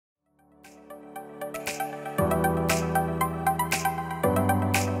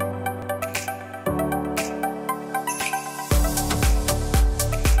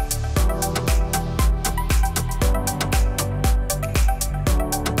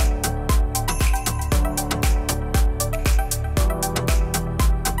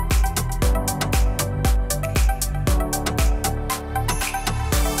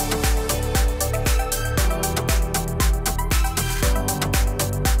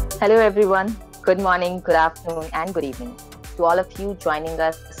Hello everyone. Good morning, good afternoon, and good evening to all of you joining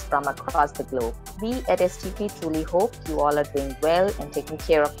us from across the globe. We at STP truly hope you all are doing well and taking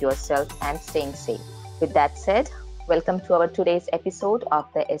care of yourself and staying safe. With that said, welcome to our today's episode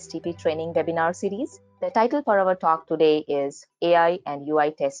of the STP training webinar series. The title for our talk today is AI and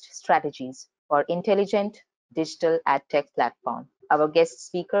UI test strategies for intelligent digital ad tech platform. Our guest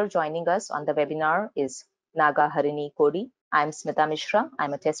speaker joining us on the webinar is Naga Harini Kodi. I'm Smita Mishra.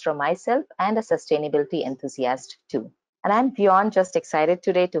 I'm a tester myself and a sustainability enthusiast too. And I'm beyond just excited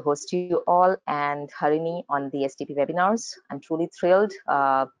today to host you all and Harini on the STP webinars. I'm truly thrilled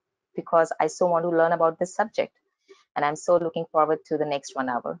because I so want to learn about this subject. And I'm so looking forward to the next 1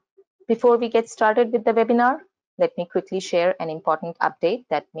 hour. Before we get started with the webinar, let me quickly share an important update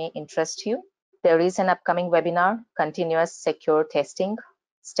that may interest you. There is an upcoming webinar, Continuous Secure Testing,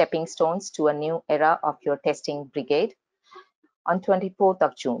 Stepping Stones to a New Era of Your Testing Brigade, on 24th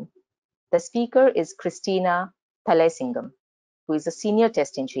of June. The speaker is Christina Thalesingam, who is a senior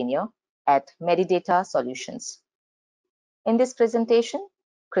test engineer at Medidata Solutions. In this presentation,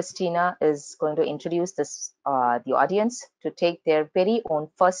 Christina is going to introduce the audience to take their very own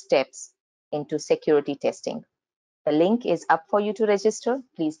first steps into security testing. The link is up for you to register.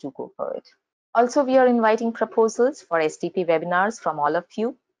 Please do go for it. Also, we are inviting proposals for STP webinars from all of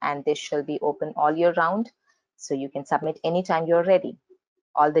you, and this shall be open all year round, so you can submit anytime you're ready.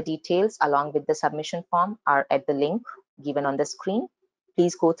 All the details along with the submission form are at the link given on the screen.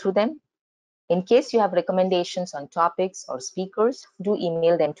 Please go through them. In case you have recommendations on topics or speakers, do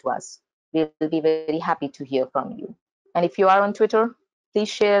email them to us. We'll be very happy to hear from you. And if you are on Twitter, please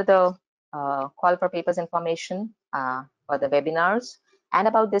share the call for papers information for the webinars and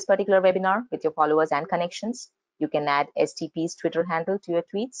about this particular webinar with your followers and connections. You can add STP's Twitter handle to your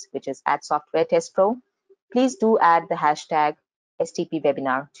tweets, which is @SoftwareTestPro. Please do add the hashtag STP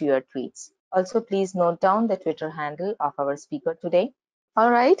webinar to your tweets. Also, please note down the Twitter handle of our speaker today.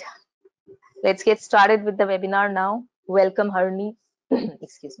 All right, let's get started with the webinar now. Welcome, Harini.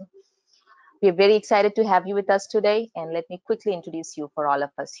 Excuse me. We're very excited to have you with us today, and let me quickly introduce you for all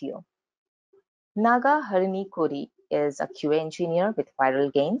of us here. Naga Harini Kodi is a QA engineer with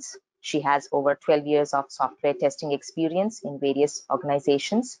Viral Gains. She has over 12 years of software testing experience in various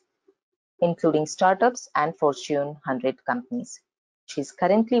organizations, including startups and Fortune 100 companies. She's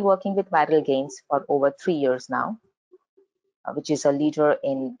currently working with Viral Gains for over 3 years now, which is a leader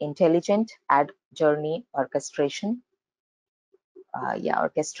in intelligent ad journey orchestration.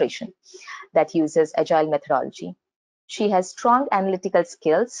 Orchestration that uses agile methodology. She has strong analytical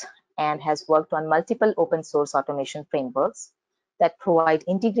skills and has worked on multiple open source automation frameworks that provide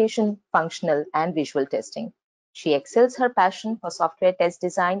integration, functional, and visual testing. She excels her passion for software test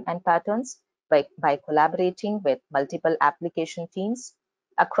design and patterns by collaborating with multiple application teams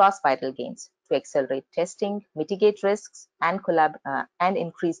across Viral Gains to accelerate testing, mitigate risks, and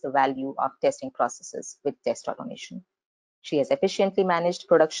increase the value of testing processes with test automation. She has efficiently managed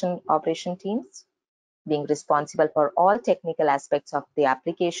production operation teams, being responsible for all technical aspects of the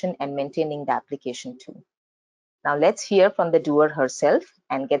application and maintaining the application too. Now let's hear from the doer herself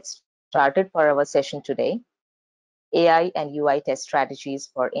and get started for our session today. AI and UI test strategies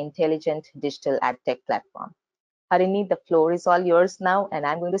for intelligent digital ad tech platform. Harini, the floor is all yours now, and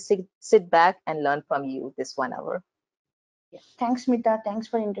I'm going to sit back and learn from you this 1 hour. Thanks, Smita. Thanks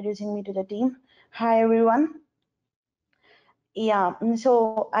for introducing me to the team. Hi, everyone. Yeah,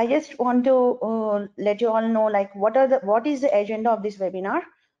 so I just want to let you all know, like, what is the agenda of this webinar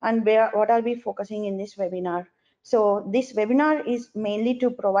and what are we focusing in this webinar. So this webinar is mainly to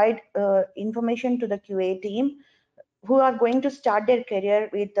provide information to the QA team who are going to start their career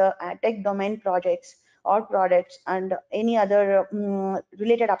with ad tech domain projects or products and any other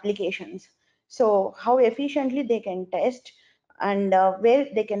related applications. So how efficiently they can test and where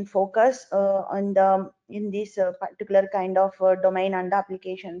they can focus in this particular kind of domain and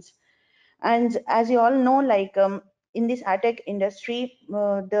applications. And as you all know, like in this ad tech industry,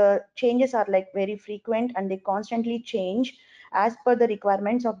 the changes are like very frequent and they constantly change as per the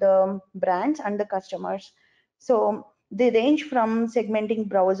requirements of the brands and the customers. So they range from segmenting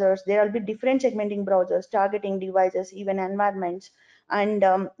browsers. There will be different segmenting browsers, targeting devices, even environments, and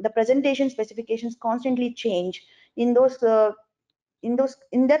the presentation specifications constantly change. In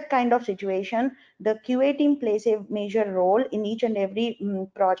that kind of situation, the QA team plays a major role in each and every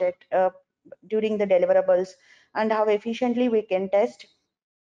project during the deliverables, and how efficiently we can test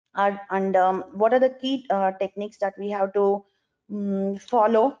and what are the key techniques that we have to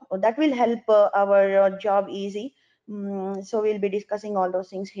follow that will help our job easy. So we'll be discussing all those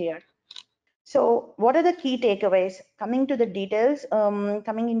things here. So what are the key takeaways? Coming to the details,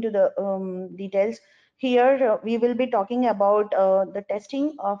 coming into the details, here we will be talking about the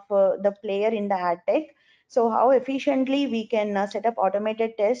testing of the player in the ad tech. So how efficiently we can set up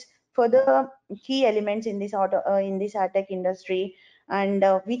automated tests for the key elements in this in this ad tech industry, and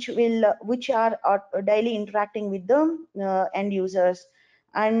which are daily interacting with the end users.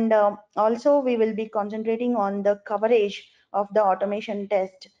 And also we will be concentrating on the coverage of the automation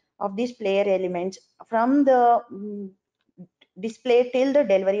test of these player elements from the display till the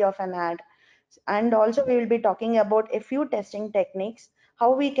delivery of an ad. And also we will be talking about a few testing techniques,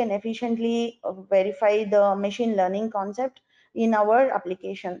 how we can efficiently verify the machine learning concept in our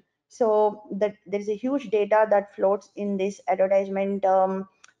application. So that there is a huge data that floats in this advertisement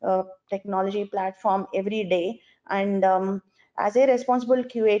technology platform every day. And as a responsible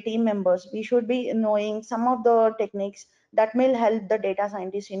QA team members, we should be knowing some of the techniques that will help the data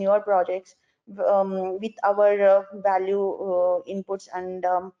scientists in your projects with our value inputs and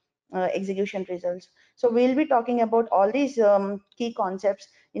execution results. So we'll be talking about all these key concepts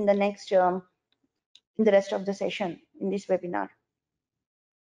in the next in the rest of the session in this webinar.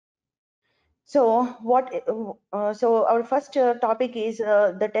 So so our first topic is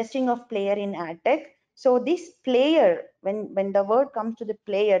the testing of player in ad tech. So this player, when the word comes to the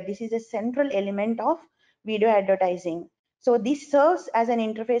player, this is a central element of video advertising. So this serves as an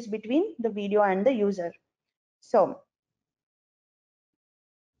interface between the video and the user. So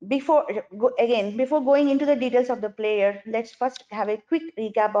before going into the details of the player, let's first have a quick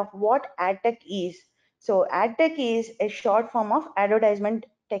recap of what ad tech is. So ad tech is a short form of advertisement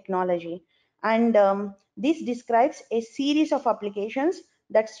technology, and this describes a series of applications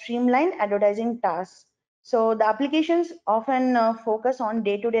that streamline advertising tasks. So the applications often focus on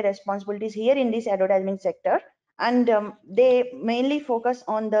day-to-day responsibilities here in this advertising sector, and they mainly focus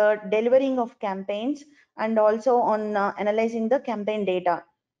on the delivering of campaigns and also on analyzing the campaign data.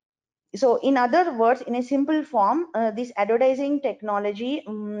 So in other words, in a simple form, this advertising technology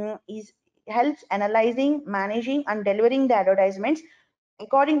is helps analyzing, managing, and delivering the advertisements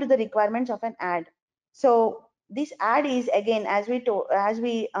according to the requirements of an ad. So this ad is, again, as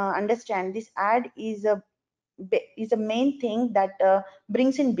we understand, this ad is a main thing that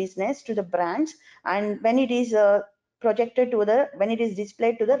brings in business to the brands, and when it is projected to the when it is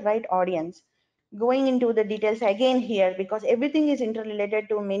displayed to the right audience. Going into the details again here, because everything is interrelated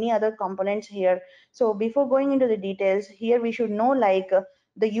to many other components here. So before going into the details here, we should know, like,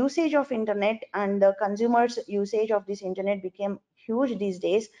 the usage of internet and the consumers usage of this internet became huge these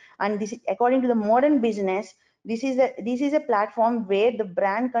days. And this, according to the modern business, this is a platform where the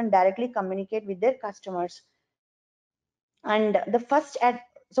brand can directly communicate with their customers. And the first ad,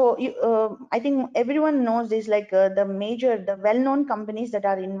 so I think everyone knows this, like, the well-known companies that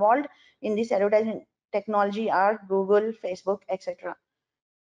are involved in this advertising technology are Google, Facebook, etc.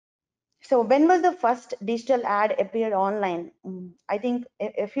 So when was the first digital ad appeared online? I think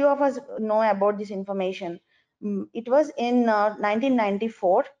a few of us know about this information. It was in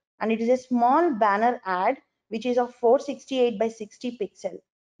 1994, and it is a small banner ad which is of 468 by 60 pixel.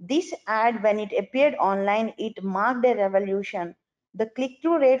 This ad, when it appeared online, it marked a revolution. The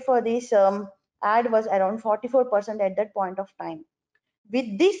click-through rate for this ad was around 44% at that point of time.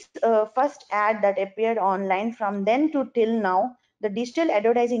 With this first ad that appeared online, from then to till now, the digital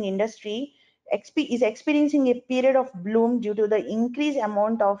advertising industry is experiencing a period of bloom due to the increased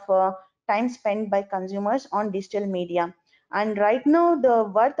amount of time spent by consumers on digital media. And right now, the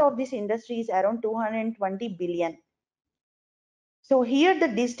worth of this industry is around 220 billion. So here, the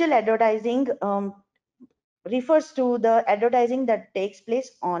digital advertising refers to the advertising that takes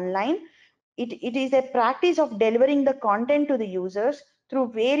place online. It is a practice of delivering the content to the users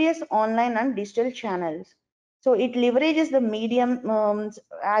through various online and digital channels. So it leverages the medium,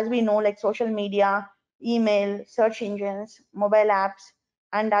 as we know, like social media, email, search engines, mobile apps,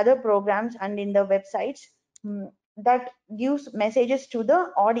 and other programs, and in the websites, that gives messages to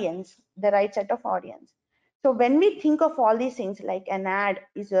the audience, the right set of audience. So when we think of all these things, like an ad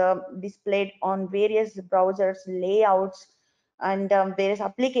is displayed on various browsers, layouts, and various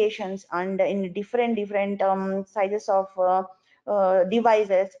applications, and in different sizes of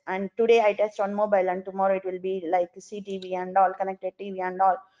devices. And today I test on mobile, and tomorrow it will be like CTV and all, connected TV and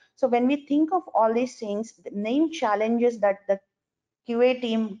all. So when we think of all these things, the main challenges that the QA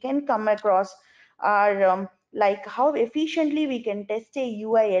team can come across are like how efficiently we can test a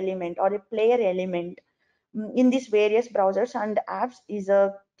UI element or a player element in these various browsers and apps is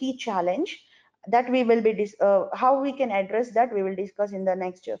a key challenge that we will be how we can address that we will discuss in the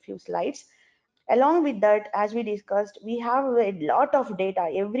next few slides. Along with that, as we discussed, we have a lot of data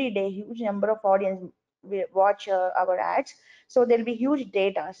every day, huge number of audience watch our ads. So there'll be huge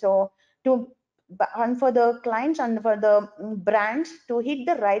data. So to and for the clients and for the brands to hit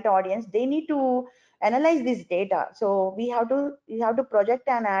the right audience, they need to analyze this data. So we have to project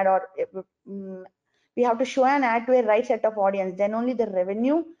an ad, or we have to show an ad to a right set of audience. Then only the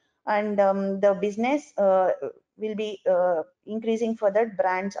revenue and the business will be increasing for the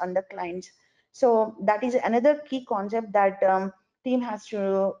brands and the clients. So that is another key concept that team has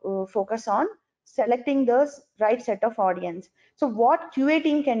to focus on, selecting the right set of audience. So what QA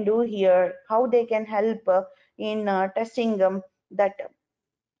team can do here, how they can help in testing that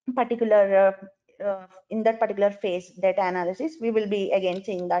particular in that particular phase, data analysis, we will be again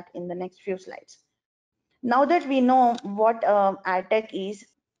seeing that in the next few slides. Now that we know what ad tech is,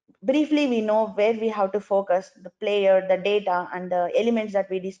 briefly we know where we have to focus, the player, the data, and the elements that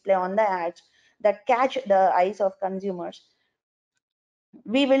we display on the ads that catch the eyes of consumers.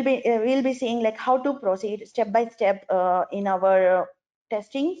 We'll be seeing like how to proceed step by step in our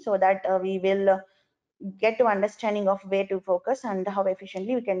testing, so that we will get to understanding of where to focus and how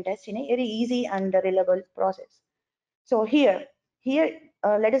efficiently we can test in a very easy and reliable process. So here,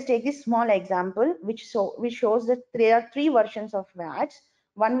 let us take this small example, which shows that there are three versions of ads: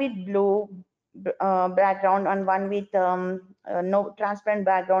 one with blue background, and one with no transparent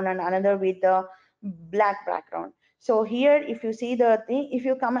background, and another with black background. So here, if you see the thing, if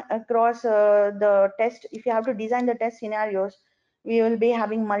you come across the test, if you have to design the test scenarios, we will be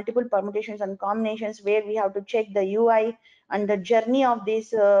having multiple permutations and combinations where we have to check the UI and the journey of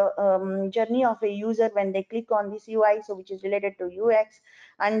this journey of a user when they click on this UI, so which is related to UX.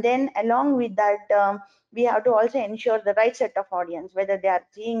 And then along with that, we have to also ensure the right set of audience, whether they are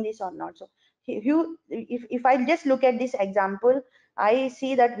seeing this or not. So if I just look at this example, I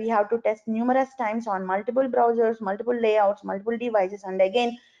see that we have to test numerous times on multiple browsers, multiple layouts, multiple devices, and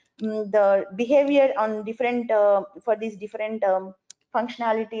again the behavior on different for these different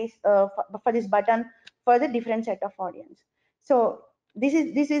functionalities for this button for the different set of audience. So this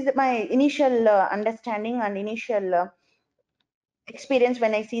is my initial understanding and initial experience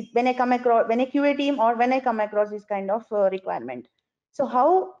when I come across, when a QA team or when I come across this kind of requirement. So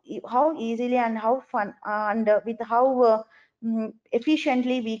how easily and how fun and with how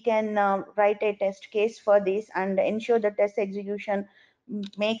efficiently we can write a test case for this and ensure the test execution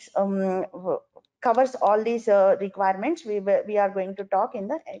makes covers all these requirements, we are going to talk in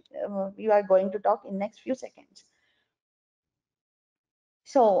the we are going to talk in next few seconds.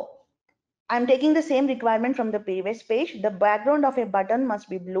 So I'm taking the same requirement from the previous page. The background of a button must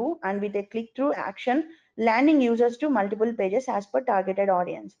be blue, and with a click-through action, landing users to multiple pages as per targeted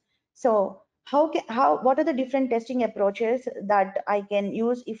audience. So what are the different testing approaches that I can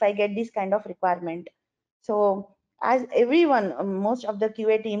use if I get this kind of requirement? So as everyone, most of the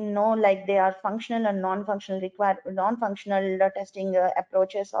QA team know, like they are functional and non-functional testing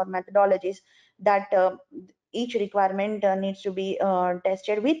approaches or methodologies that each requirement needs to be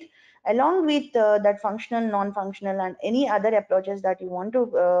tested with. Along with that functional, non-functional, and any other approaches that you want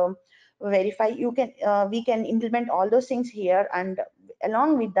to verify, we can implement all those things here. And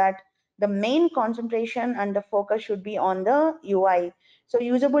along with that, the main concentration and the focus should be on the UI. So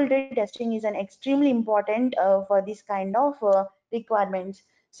usability testing is an extremely important for this kind of requirements.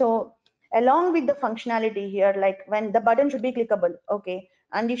 So along with the functionality here, like when the button should be clickable, okay,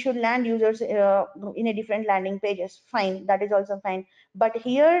 and it should land users in a different landing pages, fine, that is also fine. But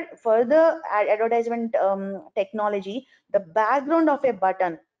here for the advertisement technology, the background of a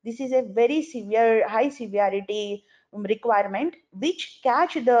button, this is a very severe, high severity requirement which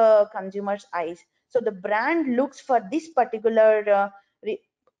catch the consumer's eyes. So the brand looks for this particular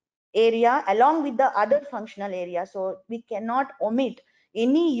area along with the other functional area. So we cannot omit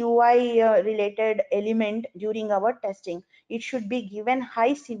any UI related element during our testing. It should be given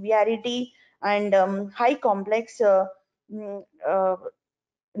high severity and high complex mm, uh,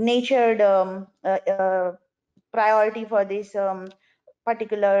 natured priority for this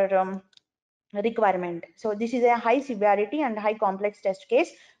particular requirement. So this is a high severity and high complex test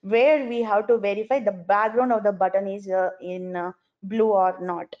case where we have to verify the background of the button is in blue or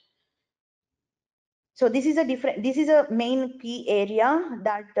not. So this is a main key area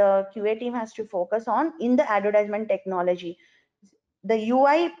that QA team has to focus on in the advertisement technology. The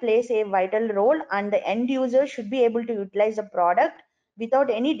UI plays a vital role, and the end user should be able to utilize the product without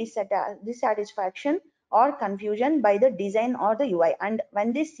any dissatisfaction or confusion by the design or the UI. And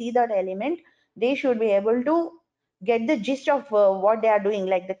when they see that element, they should be able to get the gist of what they are doing,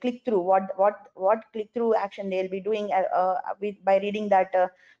 like the click through, what click through action they'll be doing by reading that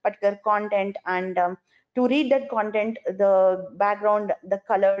particular content. And to read that content, the background, the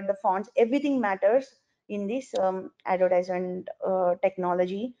color, the fonts, everything matters in this advertisement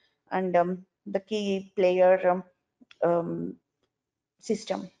technology, and the key player um,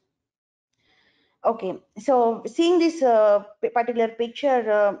 system. Okay, so seeing this particular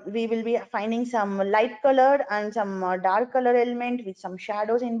picture, we will be finding some light colored and some dark color element with some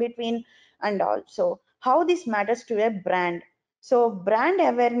shadows in between, and also how this matters to a brand. So brand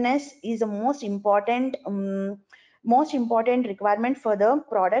awareness is the most important requirement for the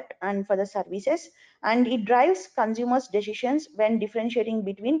product and for the services, and it drives consumers' decisions when differentiating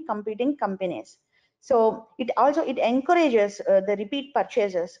between competing companies. So it encourages the repeat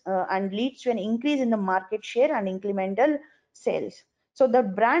purchases and leads to an increase in the market share and incremental sales. So the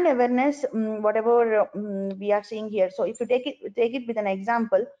brand awareness, whatever we are seeing here. So if you take it with an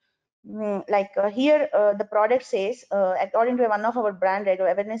example, like here the product says, according to one of our brand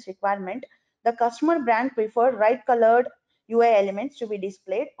awareness requirement, the customer brand preferred right colored UI elements to be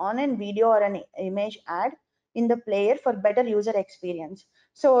displayed on a video or an image ad in the player for better user experience.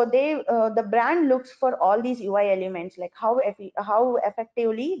 So the brand looks for all these UI elements, like how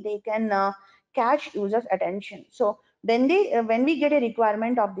effectively they can catch users attention. So when we get a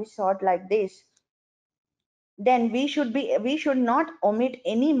requirement of this sort like this, then we should not omit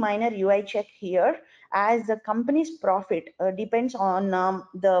any minor UI check here, as the company's profit depends on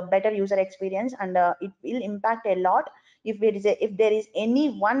the better user experience, and it will impact a lot if there is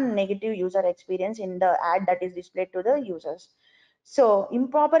any one negative user experience in the ad that is displayed to the users. So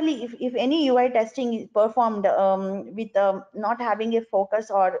improperly, if any UI testing is performed with not having a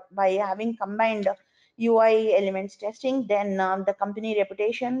focus, or by having combined UI elements testing, then the company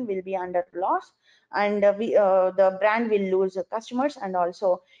reputation will be under loss, and the brand will lose customers. And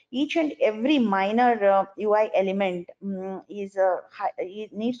also each and every minor UI element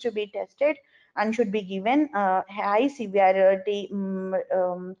it needs to be tested and should be given high severity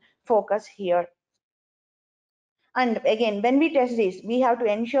focus here. And again, when we test this, we have to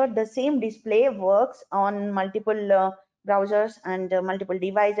ensure the same display works on multiple browsers and multiple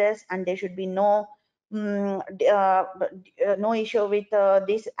devices, and there should be no issue with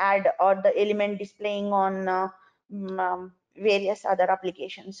this ad or the element displaying on various other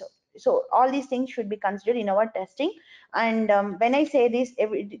applications. So all these things should be considered in our testing. And when I say this,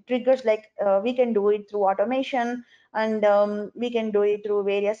 it triggers, like we can do it through automation, and we can do it through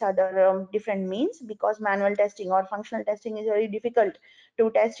various other different means, because manual testing or functional testing is very difficult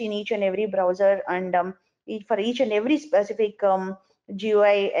to test in each and every browser, and for each and every specific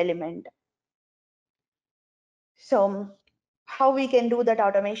GUI element. So how we can do that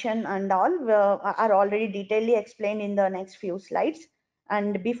automation and all are already detailedly explained in the next few slides.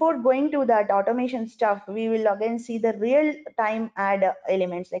 And before going to that automation stuff, we will again see the real time ad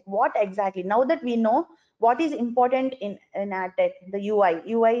elements, like what exactly, now that we know what is important in ad tech, the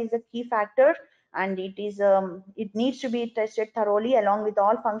UI is a key factor, and it needs to be tested thoroughly along with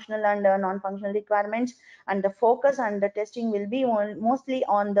all functional and non-functional requirements, and the focus and the testing will be mostly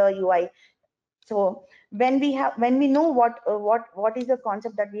on the UI. So when we know what is the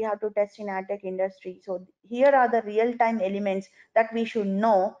concept that we have to test in ad tech industry, so here are the real time elements that we should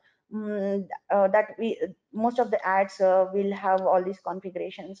know, that we most of the ads will have all these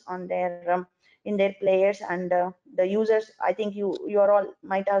configurations on their in their players, and the users, I think you are all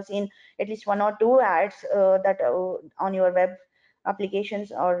might have seen at least one or two ads that on your web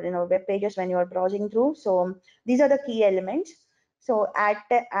applications or web pages when you are browsing through. So these are the key elements. So ad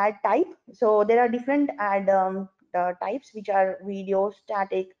type, so there are different ad types, which are video,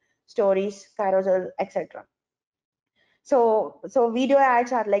 static, stories, carousel, etc. So video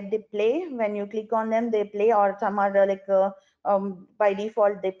ads are like they play when you click on them, they play, or some are like by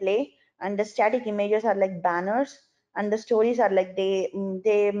default they play. And the static images are like banners, and the stories are like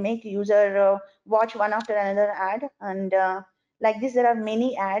they make user watch one after another ad. And like this, there are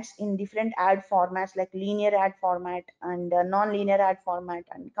many ads in different ad formats, like linear ad format and non-linear ad format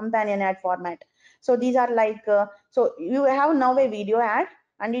and companion ad format. So these are like so you have now a video ad,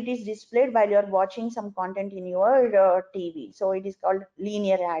 and it is displayed while you're watching some content in your TV. So it is called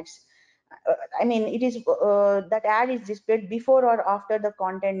linear ads. I mean, it is that ad is displayed before or after the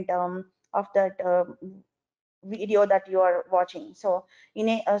content of that video that you are watching. So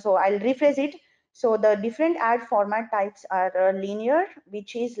so I'll rephrase it. So the different ad format types are linear,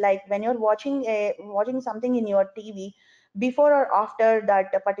 which is like when you're watching something in your TV, before or after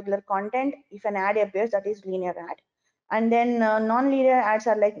that particular content, if an ad appears, that is linear ad. And then non-linear ads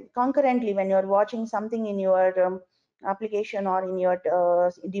are like concurrently when you're watching something in your application or in your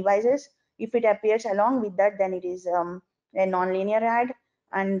devices. If it appears along with that, then it is a non-linear ad.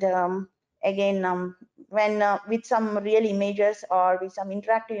 And again, when with some real images or with some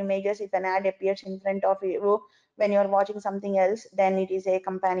interactive images, if an ad appears in front of you when you're watching something else, then it is a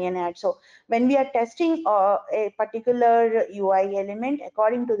companion ad. So when we are testing a particular UI element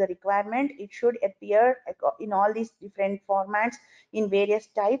according to the requirement, it should appear in all these different formats in various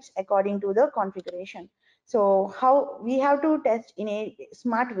types according to the configuration. So how we have to test in a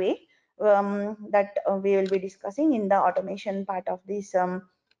smart way, that we will be discussing in the automation part of this um,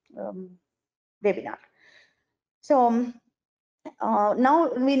 webinar. So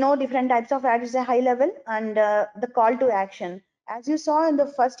now we know different types of ads is a high level, and the call to action. As you saw in the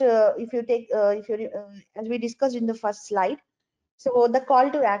first, if you take, if you as we discussed in the first slide, so the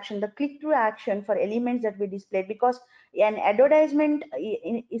call to action, the click through action for elements that we displayed, because an advertisement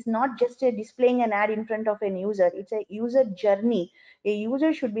is not just a displaying an ad in front of an user, it's a user journey. A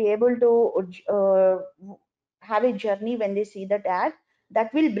user should be able to have a journey when they see that ad,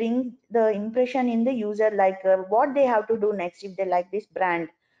 that will bring the impression in the user, like what they have to do next if they like this brand,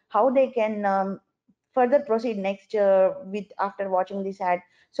 how they can further proceed next with after watching this ad.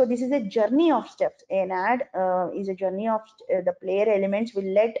 So this is a journey of steps. An ad is a journey of the player elements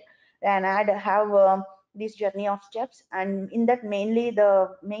will let an ad have this journey of steps, and in that mainly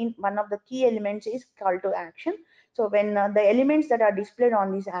the main one of the key elements is call to action. So when the elements that are displayed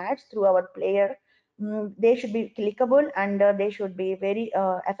on these ads through our player, they should be clickable, and they should be very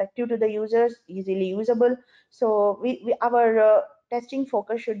effective to the users, easily usable. So our testing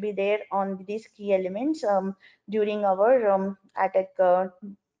focus should be there on these key elements during our ATEC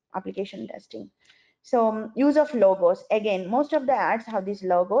application testing. So use of logos, again most of the ads have these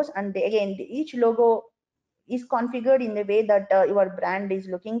logos, and again each logo is configured in the way that your brand is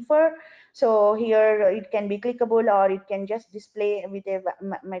looking for. So here it can be clickable, or it can just display with a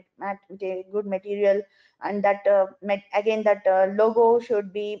with a good material, and that again that logo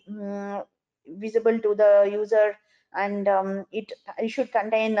should be visible to the user, and it should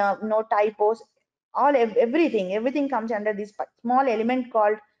contain no typos. Everything comes under this small element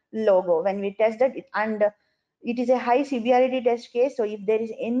called logo. When we test that, and it is a high severity test case, so if there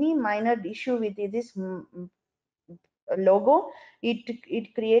is any minor issue with this logo,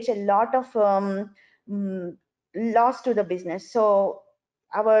 it creates a lot of mm, loss to the business. So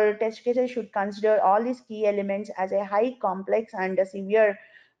our test cases should consider all these key elements as a high complex and a severe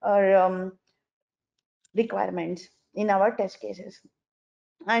requirements in our test cases.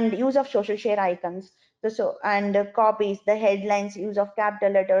 And use of social share icons, and copies, the headlines, use of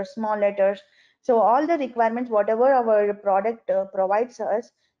capital letters, small letters. So all the requirements whatever our product provides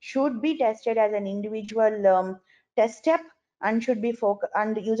us should be tested as an individual test step, and should be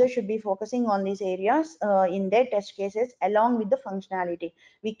and the user should be focusing on these areas in their test cases along with the functionality.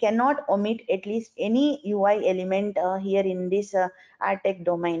 We cannot omit at least any UI element here in this ad tech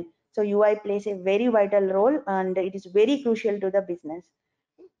domain. So UI plays a very vital role, and it is very crucial to the business.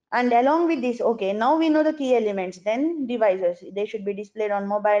 And along with this, okay, now we know the key elements. Then devices, they should be displayed on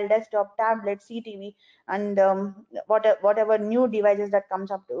mobile, desktop, tablet, CTV, and whatever new devices that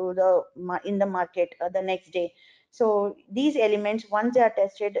comes up to the in the market the next day. So these elements, once they are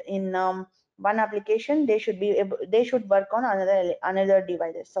tested in one application, they should be they should work on another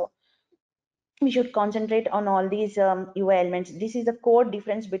devices. So we should concentrate on all these UI elements. This is the core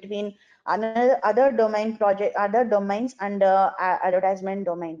difference between another other domain project, other domains, and advertisement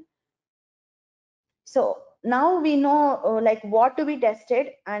domain. So now we know like what to be tested,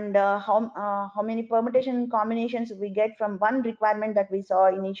 and how many permutation combinations we get from one requirement that we saw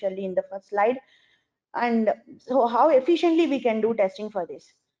initially in the first slide, and so how efficiently we can do testing for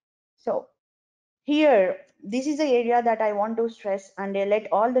this. So here, this is the area that I want to stress, and let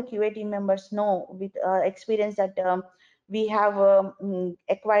all the QA team members know with experience that we have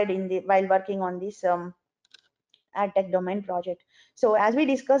acquired in the while working on this ad tech domain project. So as we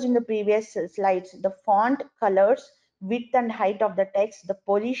discussed in the previous slides, the font colors, width and height of the text, the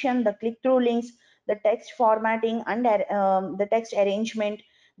position, the click-through links, the text formatting, and the text arrangement,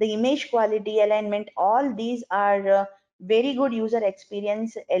 the image quality, alignment, all these are very good user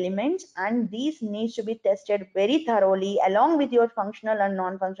experience elements, and these needs to be tested very thoroughly along with your functional and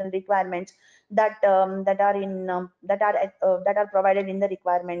non-functional requirements that are in that are provided in the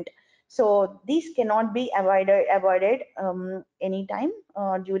requirement. So these cannot be avoided anytime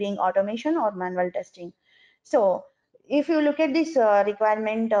during automation or manual testing. So if you look at this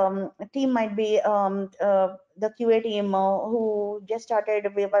requirement, team might be the QA team who just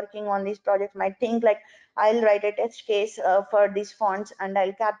started working on this project might think like, I'll write a test case for these fonts, and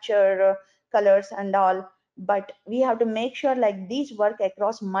I'll capture colors and all. but we have to make sure like these work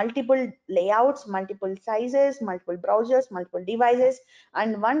across multiple layouts, multiple sizes, multiple browsers, multiple devices,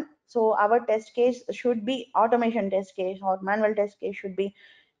 and one. So our test case should be automation test case or manual test case should be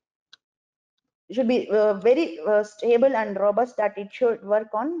very stable and robust, that it should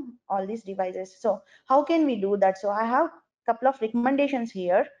work on all these devices. So how can we do that? So I have a couple of recommendations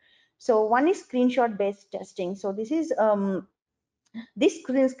here. So one is screenshot based testing. So this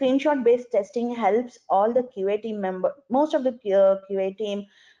screenshot based testing helps all the QA team member, most of the QA team,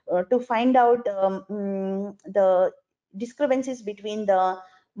 to find out the discrepancies between the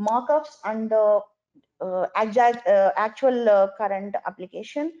mockups and the actual current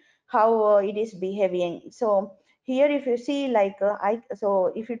application, how it is behaving. So here if you see like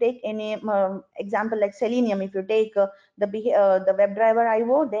so if you take any example like Selenium, if you take the WebDriver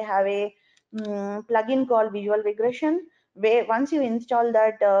IO, they have a plugin called visual regression, where once you install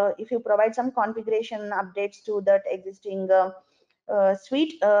that, if you provide some configuration updates to that existing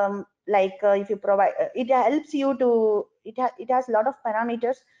suite, if you provide, it helps you to, it has a lot of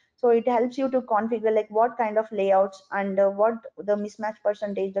parameters. So it helps you to configure like what kind of layouts and what the mismatch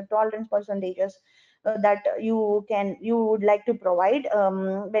percentage, the tolerance percentages that you would like to provide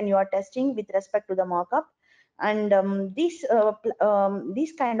when you are testing with respect to the markup. And this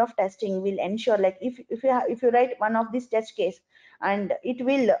kind of testing will ensure like if you write one of these test case, and it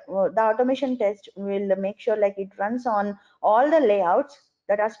will the automation test will make sure like it runs on all the layouts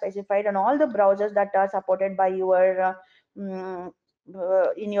that are specified on all the browsers that are supported by your mm,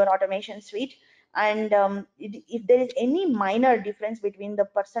 in your automation suite. And if there is any minor difference between the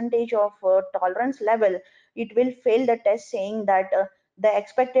percentage of tolerance level, it will fail the test, saying that the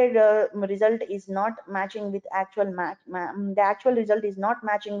expected result is not matching with the actual result is not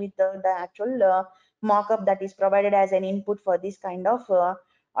matching with the actual mockup that is provided as an input for this kind of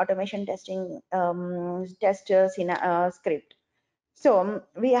automation testing script. So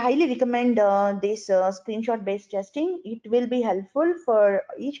we highly recommend this screenshot based testing. It will be helpful for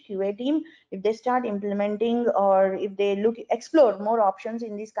each QA team if they start implementing, or if they explore more options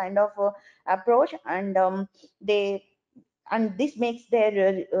in this kind of approach, and they and this makes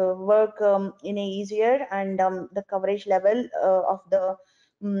their work in a easier, and the coverage level of the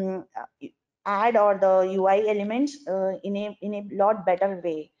um, ad or the UI elements in a lot better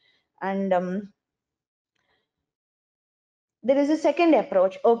way. And there is a second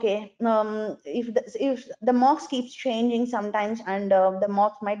approach. Okay, if the mocks keeps changing sometimes, and the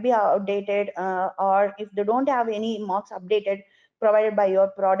mocks might be outdated, or if they don't have any mocks updated provided by your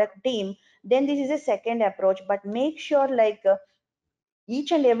product team, then this is a second approach. But make sure like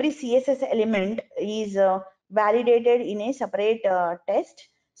each and every CSS element is validated in a separate test,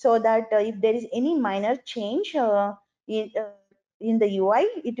 so that if there is any minor change in the UI,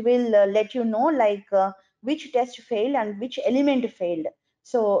 it will let you know like which test failed and which element failed.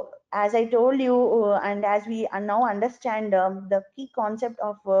 So as I told you, and as we now understand, the key concept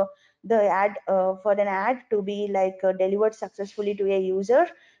of the ad, for an ad to be like delivered successfully to a user,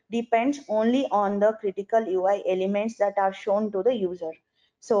 depends only on the critical UI elements that are shown to the user.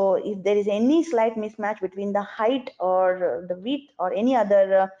 So if there is any slight mismatch between the height or the width or any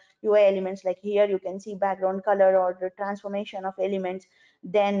other UI elements, like here you can see background color or the transformation of elements,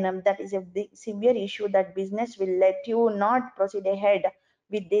 then that is a big, severe issue that business will let you not proceed ahead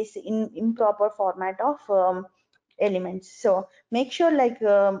with this improper format of elements. So make sure like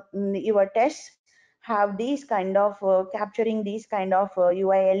your tests have these kind of capturing these kind of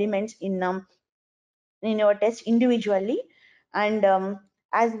UI elements in your test individually. And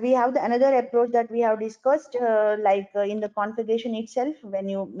as we have another approach that we have discussed, in the configuration itself, when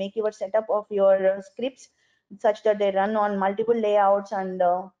you make your setup of your scripts such that they run on multiple layouts and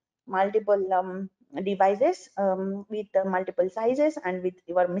multiple devices with multiple sizes and with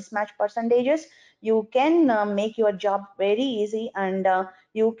your mismatch percentages, you can make your job very easy, and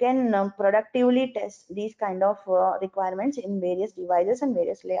you can productively test these kind of requirements in various devices and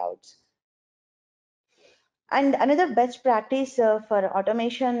various layouts. And another best practice for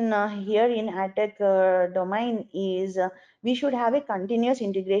automation here in AdTech domain is we should have a continuous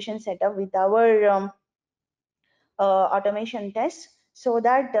integration setup with our automation tests, so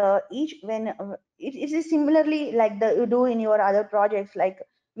that each when it is similarly like you do in your other projects. Like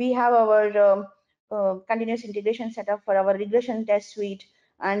we have our continuous integration setup for our regression test suite,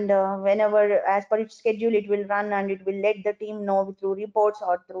 and whenever as per its schedule it will run, and it will let the team know through reports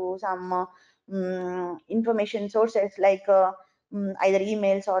or through some information sources like either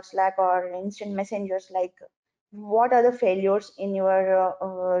emails or Slack or instant messengers, like what are the failures in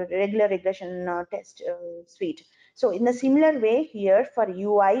your regular regression test suite. So in a similar way here for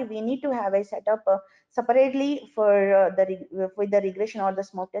UI, we need to have a setup separately for with the regression or the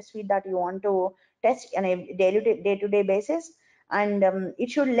smoke test suite that you want to test on a day-to-day basis. And it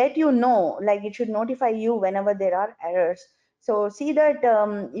should let you know, like it should notify you whenever there are errors. So see that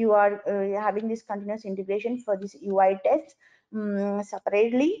you are having this continuous integration for this UI test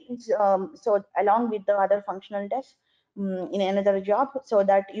separately, so along with the other functional tests in another job, so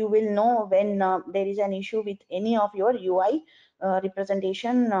that you will know when there is an issue with any of your UI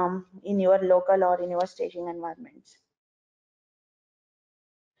representation in your local or in your staging environments.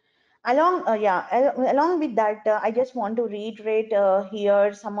 Along with that, I just want to reiterate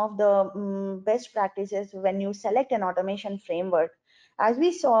here some of the best practices when you select an automation framework. As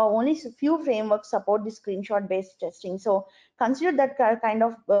we saw, only few frameworks support the screenshot based testing. So consider that kind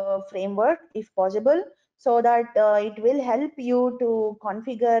of framework if possible, so that it will help you to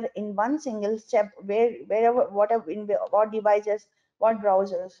configure in one single step wherever, whatever, in what devices, what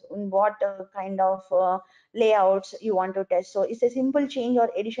browsers, in what kind of layouts you want to test. So it's a simple change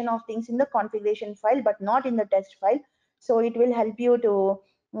or addition of things in the configuration file, but not in the test file. So it will help you to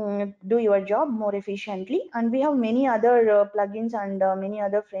do your job more efficiently. And we have many other plugins and many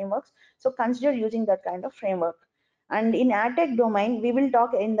other frameworks. So consider using that kind of framework. And in ad tech domain, we will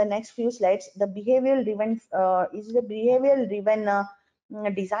talk in the next few slides. The behavioral driven is the behavioral driven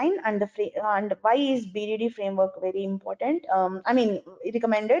design, and and why is BDD framework very important? I mean,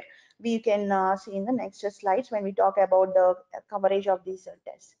 recommended. We can see in the next slides when we talk about the coverage of these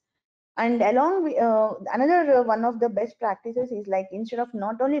tests. And along with another one of the best practices is, like, instead of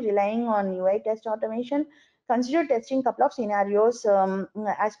not only relying on UI test automation, consider testing couple of scenarios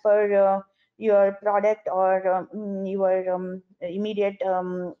as per your product or your immediate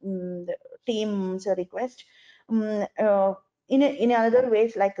team's request. In another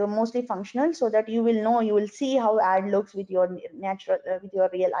ways, like mostly functional, so that you will know, you will see how ad looks with your natural with your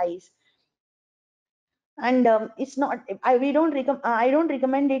real eyes. And it's not, I don't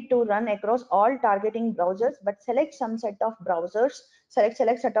recommend it to run across all targeting browsers, but select some set of browsers,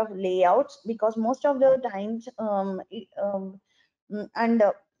 select set of layouts, because most of the times and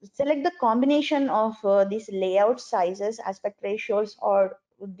select the combination of these layout sizes, aspect ratios, or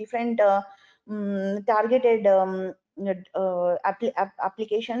different targeted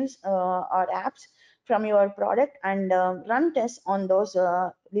applications or apps from your product, and run tests on those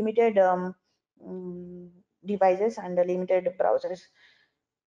limited mm, devices and the limited browsers.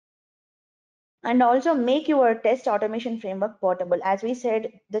 And also make your test automation framework portable. As we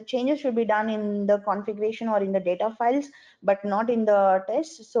said, the changes should be done in the configuration or in the data files, but not in the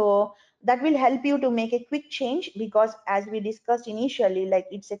test. So that will help you to make a quick change, because as we discussed initially, like,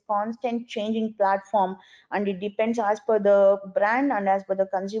 it's a constant changing platform, and it depends as per the brand and as per the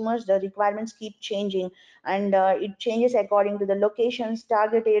consumers, the requirements keep changing, and it changes according to the locations,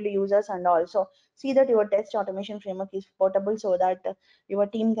 targeted users, and also see that your test automation framework is portable, so that your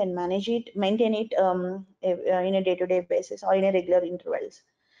team can manage it, maintain it in a day-to-day basis or in a regular intervals.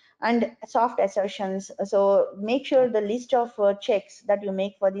 And soft assertions. So make sure the list of checks that you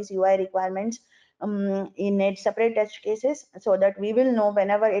make for these UI requirements in a separate test cases, so that we will know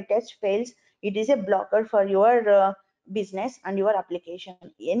whenever a test fails, it is a blocker for your business and your application.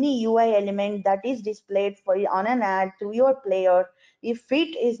 Any UI element that is displayed for on an ad through your player, if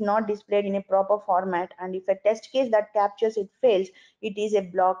it is not displayed in a proper format, and if a test case that captures it fails, it is a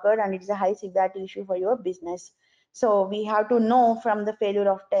blocker and it is a high severity issue for your business. So we have to know from the failure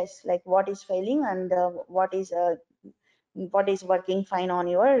of tests, like what is failing and what is working fine on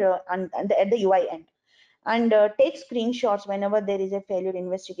your at the UI end. And take screenshots whenever there is a failure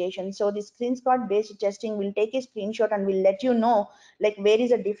investigation. So the screenshot based testing will take a screenshot and will let you know, like, where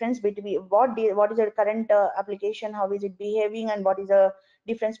is the difference between what is the current application, how is it behaving, and what is the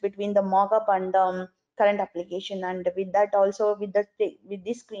difference between the mockup and current application. And with that also, with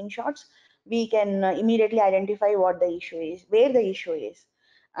these screenshots, we can immediately identify what the issue is, where the issue is.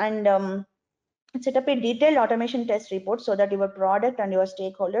 And set up a detailed automation test report, so that your product and your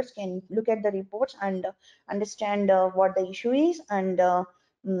stakeholders can look at the reports and understand what the issue is, and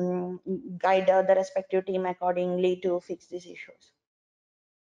mm, guide the respective team accordingly to fix these issues.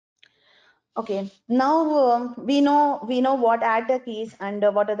 Okay, now we know what ad tech is, and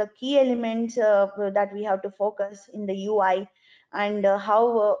what are the key elements that we have to focus in the UI, and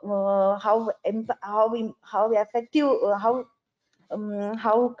how effective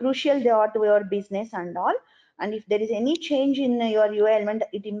how crucial they are to your business and all. And if there is any change in your UI element,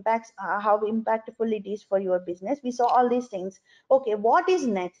 it impacts how impactful it is for your business. We saw all these things. Okay, what is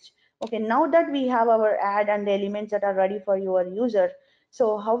next? Okay, now that we have our ad and the elements that are ready for your user,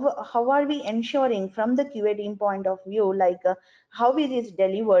 So how are we ensuring from the QA team point of view, like how it is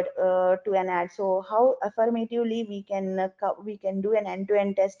delivered to an ad? So how affirmatively we can do an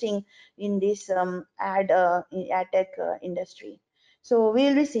end-to-end testing in this ad tech industry. So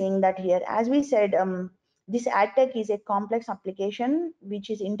we'll be seeing that here. As we said, this ad tech is a complex application which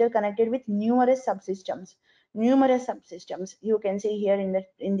is interconnected with numerous subsystems. Numerous subsystems. You can see here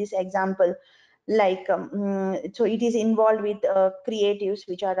in this example, like so it is involved with creatives,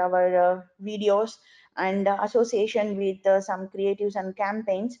 which are our videos, and association with some creatives and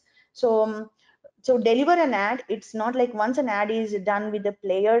campaigns. So so deliver an ad, it's not like once an ad is done with the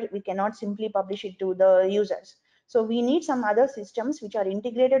player, we cannot simply publish it to the users. So we need some other systems which are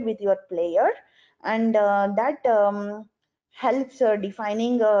integrated with your player, and that helps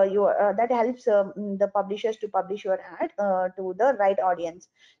defining your that helps the publishers to publish your ad to the right audience.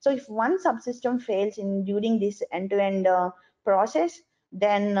 So if one subsystem fails in during this end-to-end process,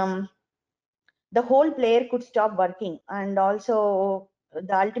 then the whole player could stop working. And also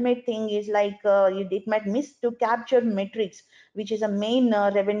the ultimate thing is like it might miss to capture metrics, which is a main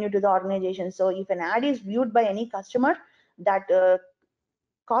revenue to the organization. So if an ad is viewed by any customer, that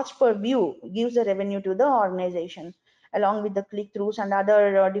cost per view gives the revenue to the organization, along with the click-throughs and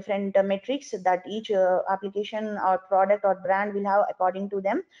other different metrics that each application or product or brand will have according to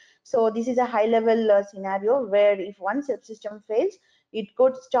them. So this is a high-level scenario where if one subsystem fails, it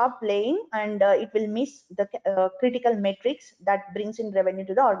could stop playing, and it will miss the critical metrics that brings in revenue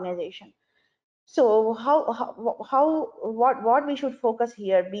to the organization. So what we should focus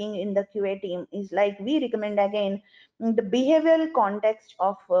here, being in the QA team, is like we recommend again the behavioral context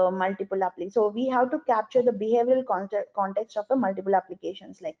of multiple applications. So we have to capture the behavioral context of the multiple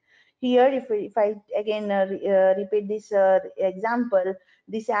applications. Like here, if I again repeat this example,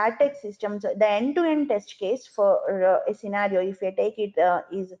 this ad tech systems, the end-to-end test case for a scenario, if I take it,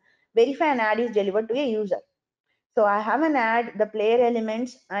 is verify an ad is delivered to a user. So I have an ad, the player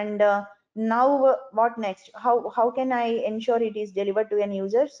elements, and now what next? How can I ensure it is delivered to an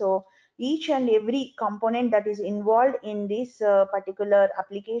user? So each and every component that is involved in this particular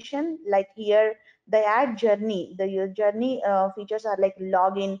application, like here, the ad journey, the journey features are like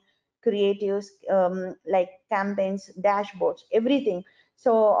login, creatives, like campaigns, dashboards, everything.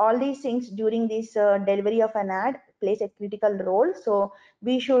 So all these things during this delivery of an ad plays a critical role. So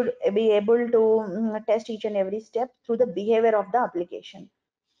we should be able to test each and every step through the behavior of the application.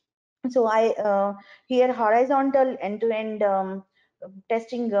 So I here horizontal end-to-end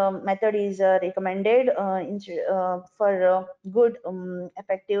testing method is recommended for good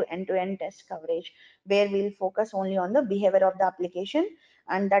effective end-to-end test coverage, where we'll focus only on the behavior of the application,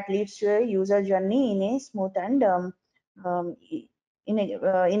 and that leads to a user journey in a smooth and um, in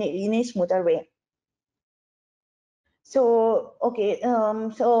a smoother way. So okay,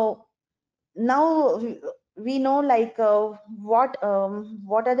 so now we know like what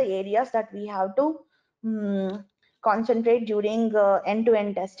are the areas that we have to um, concentrate during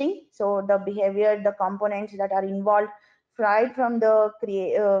end-to-end testing. So the behavior, the components that are involved, right from the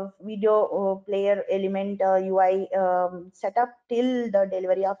video player element UI setup till the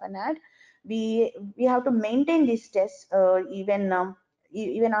delivery of an ad, we have to maintain this test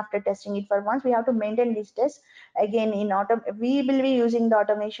even after testing it for once. We have to maintain this test again in we will be using the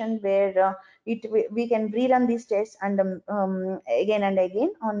automation where we can rerun these tests and again and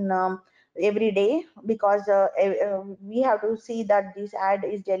again on every day, because we have to see that this ad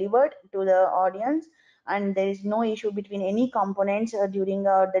is delivered to the audience and there is no issue between any components during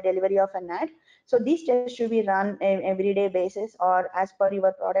the delivery of an ad. So these tests should be run everyday basis or as per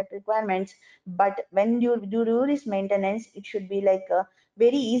your product requirements. But when you do this maintenance, it should be like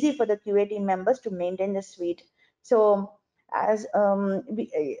very easy for the QA team members to maintain the suite. So as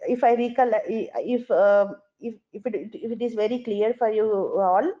if I recall, if it is very clear for you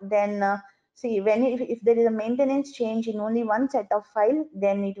all, then see, when if there is a maintenance change in only one set of file,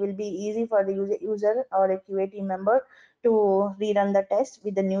 then it will be easy for the user or a QA team member to rerun the test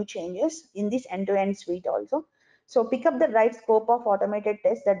with the new changes in this end-to-end suite also. So pick up the right scope of automated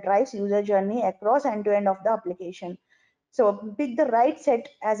test that drives user journey across end-to-end of the application. So pick the right set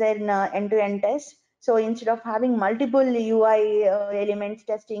as an end-to-end test. So instead of having multiple UI elements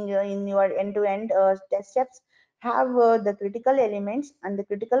testing in your end-to-end test steps, have the critical elements and the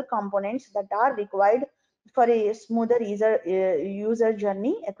critical components that are required for a smoother user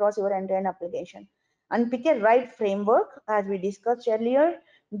journey across your end-to-end application. And pick a right framework, as we discussed earlier,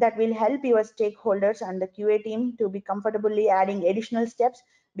 that will help your stakeholders and the QA team to be comfortably adding additional steps,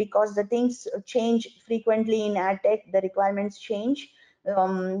 because the things change frequently in ad tech, the requirements change.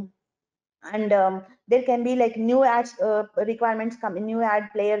 Um, and there can be like new ads requirements coming, new ad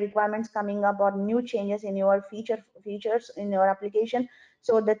player requirements coming up, or new changes in your features in your application.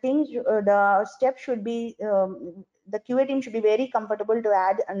 So the things, the steps should be, the QA team should be very comfortable to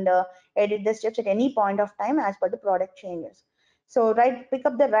add and edit the steps at any point of time as per the product changes. So pick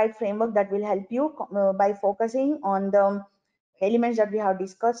up the right framework that will help you by focusing on the elements that we have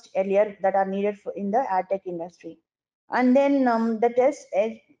discussed earlier that are needed in the ad tech industry. And then the test,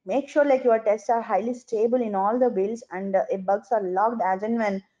 make sure like your tests are highly stable in all the builds, and bugs are logged as and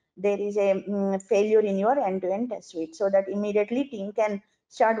when there is a failure in your end-to-end test suite, so that immediately team can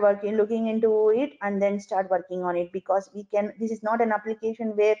start working, looking into it, and then start working on it. Because this is not an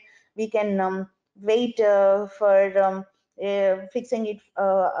application where we can wait for fixing it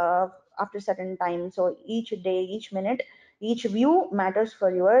after certain time. So each day, each minute, each view matters for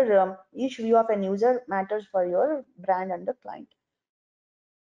your each view of an user matters for your brand and the client.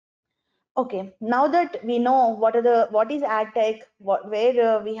 Okay, now that we know what is ad tech,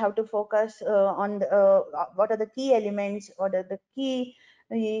 where we have to focus on what are the key elements, what are the key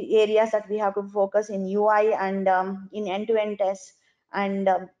areas that we have to focus in UI and in end-to-end tests, and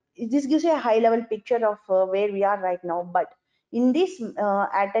this gives you a high-level picture of where we are right now. But in this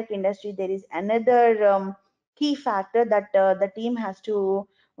ad tech industry, there is another key factor that the team has to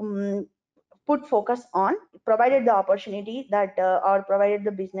um, put focus on, provided the opportunity that or provided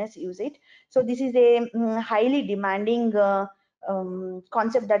the business use it. So this is a highly demanding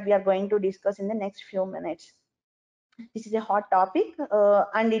concept that we are going to discuss in the next few minutes. This is a hot topic,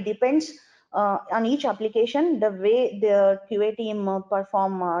 and it depends on each application the way the QA team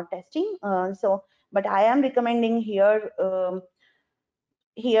perform testing. But I am recommending here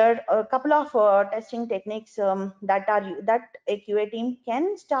a couple of testing techniques that a QA team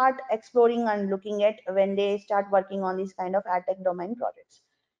can start exploring and looking at when they start working on these kind of ad tech domain projects.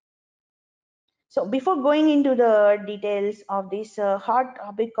 So before going into the details of this hot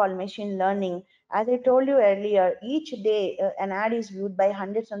topic called machine learning, as I told you earlier, each day an ad is viewed by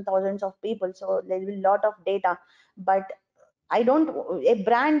hundreds and thousands of people, so there will be a lot of data. But I don't, a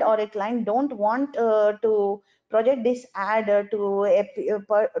brand or a client don't want to project this ad to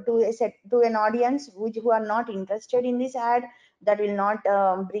a set, to an audience who are not interested in this ad, that will not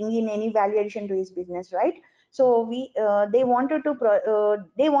bring in any value addition to his business, right? So they wanted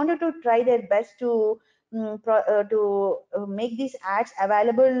to try their best to make these ads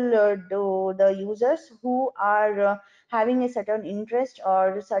available to the users who are having a certain interest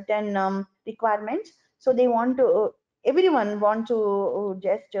or certain requirements. So they want to everyone want to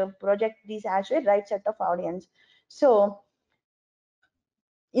just project these as a right set of audience. So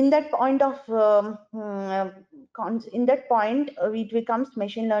in that point of in that point it becomes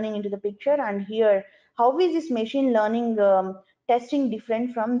machine learning into the picture. And here, how is this machine learning testing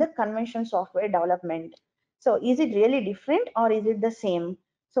different from the conventional software development? So is it really different or is it the same?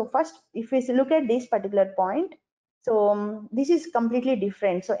 So first, if we look at this particular point, so this is completely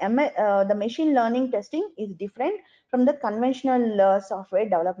different. So the machine learning testing is different from the conventional software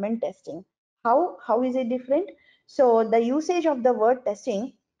development testing. How is it different? So the usage of the word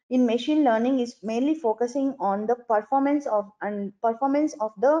testing in machine learning is mainly focusing on the performance of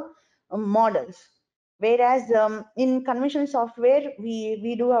the models, whereas in conventional software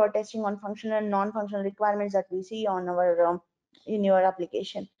we do our testing on functional and non-functional requirements that we see on our in your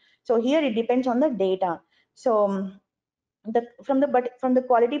application. So here it depends on the data. So from the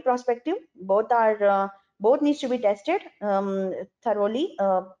quality perspective, both needs to be tested thoroughly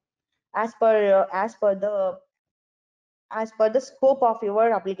as per the scope of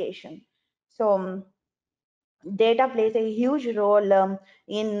your application. So data plays a huge role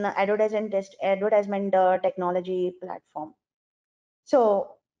in advertisement technology platform.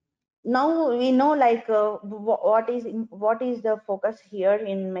 So now we know like what is the focus here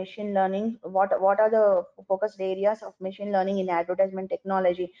in machine learning, what are the focused areas of machine learning in advertisement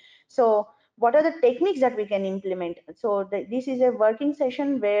technology. So what are the techniques that we can implement? So this is a working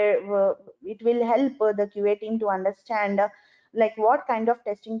session where it will help the QA team to understand like what kind of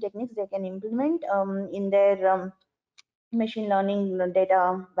testing techniques they can implement in their machine learning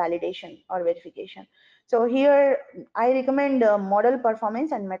data validation or verification. So here I recommend model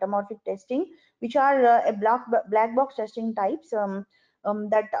performance and metamorphic testing, which are a black box testing types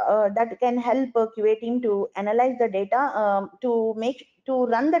that can help a QA team to analyze the data to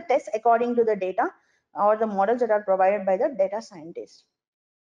run the test according to the data or the models that are provided by the data scientist.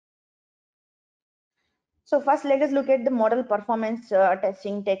 So first, let us look at the model performance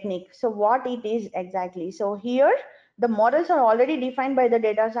testing technique. So what it is exactly. So here, the models are already defined by the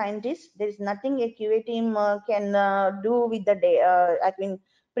data scientists. There is nothing a QA team can do with the data. I mean,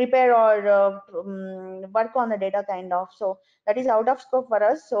 prepare or work on the data kind of. So that is out of scope for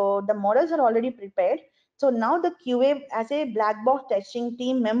us. So the models are already prepared. So now the QA as a black box testing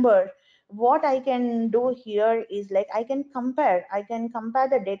team member, what I can do here is like I can compare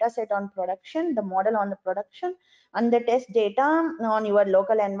the data set on production, the model on the production, and the test data on your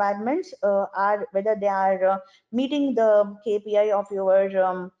local environments are whether they are meeting the KPI of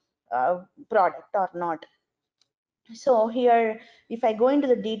your product or not. So here, if I go into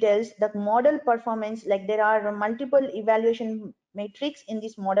the details, the model performance, like there are multiple evaluation metrics in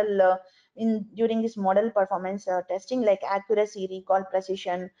this model in during this model performance testing, like accuracy, recall,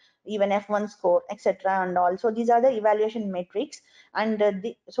 precision, even F1 score, etc. And also these are the evaluation metrics.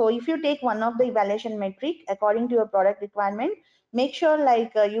 And so if you take one of the evaluation metric according to your product requirement, make sure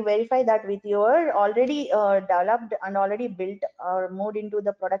like you verify that with your already developed and already built or moved into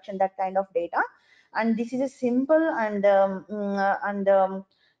the production, that kind of data. And this is a simple and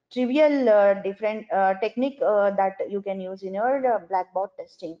trivial different technique that you can use in your black box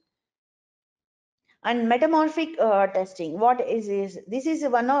testing. And metamorphic testing, what is this is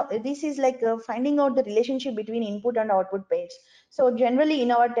one of this is like finding out the relationship between input and output pairs. So generally in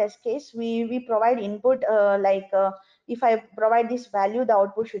our test case, we provide input if I provide this value, the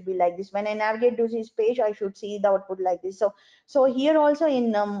output should be like this. When I navigate to this page, I should see the output like this. So here also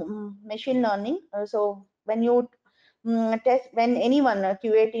in machine learning, so when you test, when anyone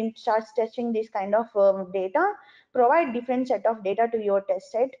QA team starts testing this kind of data, provide different set of data to your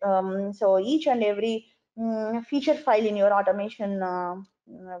test set. So each and every feature file in your automation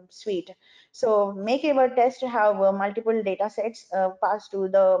suite. So make your test have multiple data sets passed to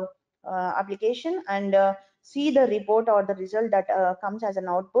the application, and see the report or the result that comes as an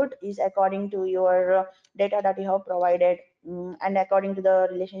output is according to your data that you have provided, and according to the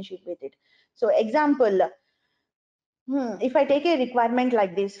relationship with it. So example, if I take a requirement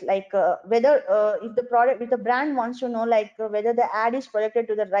like this, like whether if the brand wants to know like whether the ad is projected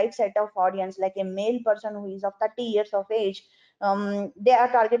to the right set of audience, like a male person who is of 30 years of age, they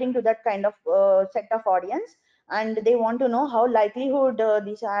are targeting to that kind of set of audience, and they want to know how likelihood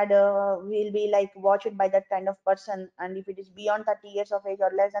this ad will be like watched by that kind of person, and if it is beyond 30 years of age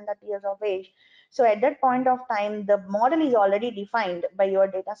or less than 30 years of age. So at that point of time, the model is already defined by your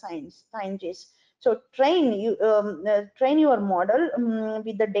data scientists. So train your model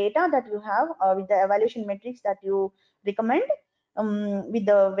with the data that you have, with the evaluation metrics that you recommend, with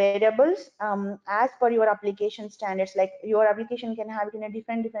the variables as per your application standards. Like your application can have it in a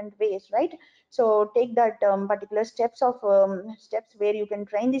different ways, right? So take that particular steps where you can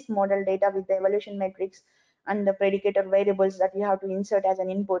train this model data with the evaluation metrics and the predicator variables that you have to insert as an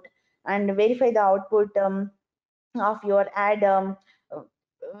input, and verify the output of your ad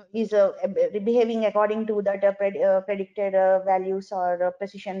is behaving according to that predicted values or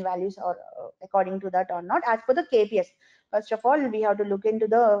precision values, or according to that or not, as per the KPIs. First of all, we have to look into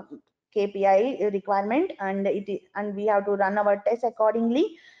the KPI requirement, and and we have to run our tests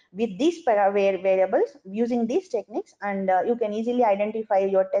accordingly with these variables using these techniques, and you can easily identify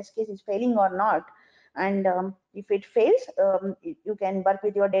your test case is failing or not. And if it fails, you can work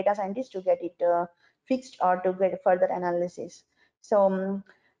with your data scientist to get it fixed or to get further analysis. So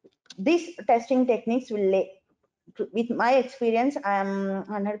these testing techniques will with my experience, I am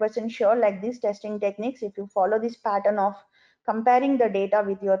 100% sure like these testing techniques, if you follow this pattern of comparing the data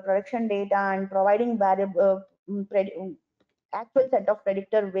with your production data and providing variable actual set of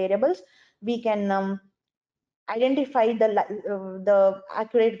predictor variables, we can identify the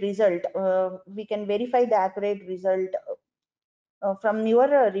accurate result. We can verify the accurate result from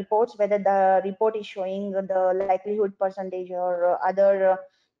your reports, whether the report is showing the likelihood percentage or other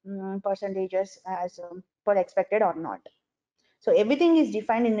percentages as per expected or not. So everything is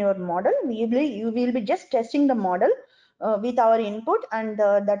defined in your model. You will be just testing the model with our input, and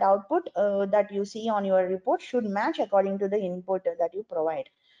that output that you see on your report should match according to the input that you provide.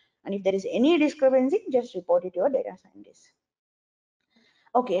 And if there is any discrepancy, just report it to your data scientist.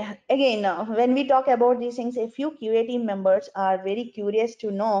 Okay, again, when we talk about these things, a few QA team members are very curious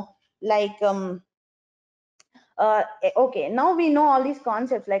to know, like, okay, now we know all these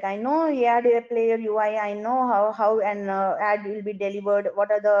concepts. Like I know ad player UI, I know how an ad will be delivered,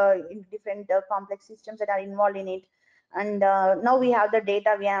 what are the different complex systems that are involved in it, and now we have the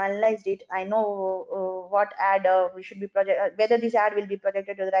data, we have analyzed it. I know what ad we should be project whether this ad will be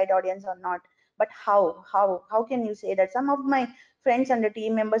projected to the right audience or not. But how can you say that? Some of my friends and the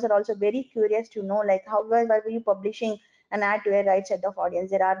team members are also very curious to know, like, how well are we publishing an ad to a right set of audience?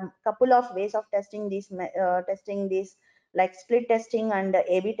 There are a couple of ways of testing this, like split testing and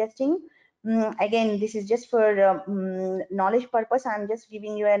A/B testing. Again, this is just for knowledge purpose. I'm just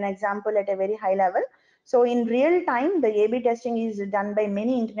giving you an example at a very high level. So in real time, the A/B testing is done by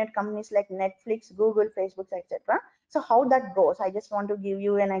many internet companies like Netflix, Google, Facebook, etc. So how that goes, I just want to give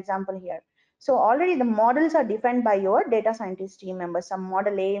you an example here. So already the models are defined by your data scientist team members, some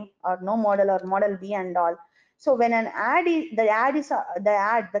model A or no model or model B and all. So when an ad is,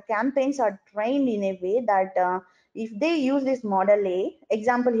 the campaigns are trained in a way that if they use this model A,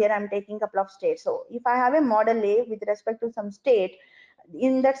 example here I'm taking a couple of states. So if I have a model A with respect to some state,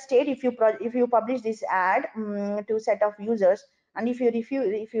 in that state, if you publish this ad to set of users, and if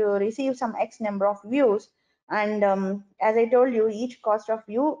you receive some X number of views, and as I told you, each cost of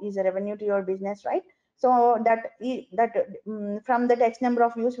view is a revenue to your business, right? So from that X number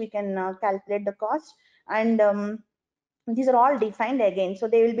of views we can calculate the cost, and these are all defined again. So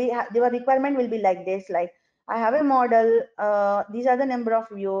they will be, their requirement will be like this, like I have a model, these are the number of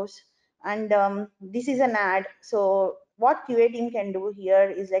views, and this is an ad. So what QA team can do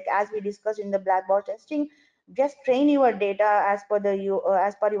here is, like as we discussed in the black box testing, just train your data as per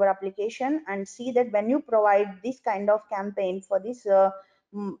as per your application, and see that when you provide this kind of campaign for this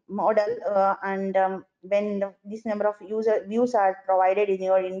model, and when this number of user views are provided in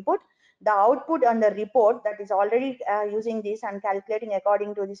your input, the output on the report that is already using this and calculating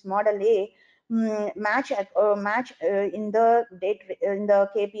according to this model A, match in the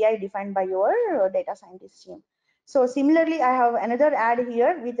KPI defined by your data scientist team. So similarly, I have another ad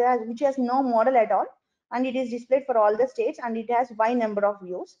here which has no model at all, and it is displayed for all the states, and it has Y number of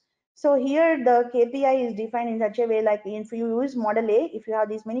views. So here the KPI is defined in such a way, like if you use model A, if you have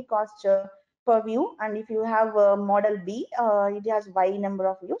these many costs per view, and if you have model B, it has Y number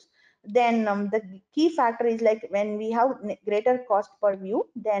of views. Then the key factor is, like when we have greater cost per view,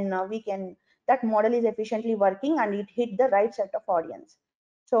 then that model is efficiently working and it hit the right set of audience.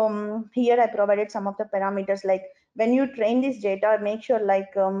 So here I provided some of the parameters, like when you train this data, make sure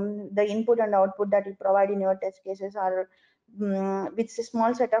like the input and output that you provide in your test cases are with a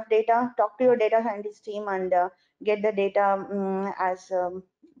small set of data. Talk to your data scientist team and get the data as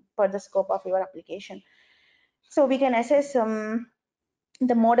per the scope of your application. So we can assess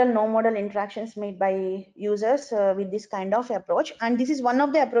the model no model interactions made by users with this kind of approach, and this is one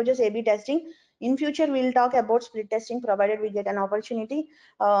of the approaches, A/B testing. In future we'll talk about split testing, provided we get an opportunity,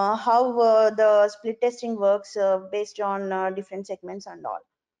 how the split testing works based on different segments and all.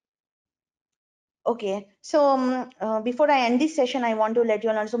 Okay, so before I end this session, I want to let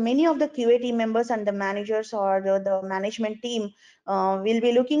you know, so many of the QA team members and the managers or the management team will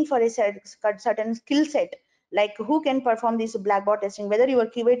be looking for a certain skill set, like who can perform this black box testing, whether your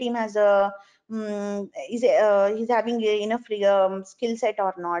QA team has a is having enough skill set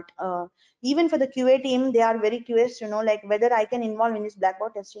or not. Even for the QA team, they are very curious to know, like whether I can involve in this black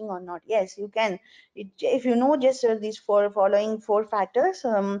box testing or not. Yes, you can. If you know just these following four factors,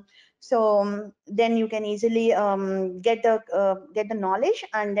 so then you can easily get the knowledge,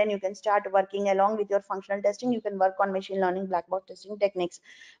 and then you can start working along with your functional testing. You can work on machine learning black box testing techniques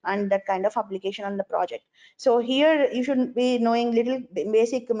and that kind of application on the project. So here you should be knowing little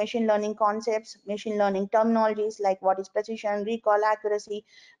basic machine learning concepts, machine learning terminologies, like what is precision, recall, accuracy,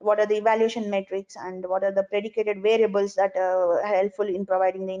 what are the evaluation metrics, and what are the predicated variables that are helpful in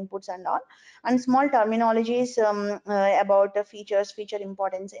providing the inputs and all, and small terminologies about the feature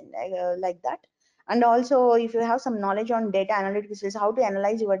importance and like that. And also, if you have some knowledge on data analytics, is how to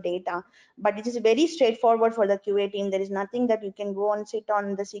analyze your data, but it is very straightforward for the QA team. There is nothing that you can go and sit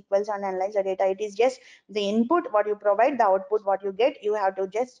on the SQLs and analyze the data. It is just the input what you provide, the output what you get. You have to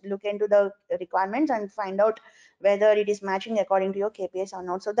just look into the requirements and find out whether it is matching according to your KPIs or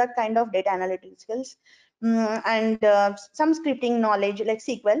not. So that kind of data analytics skills, and some scripting knowledge like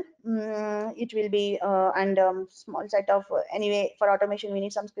SQL, it will be, and small set of anyway, for automation we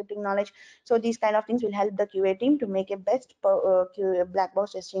need some scripting knowledge. So these kind of things will help the QA team to make a best QA black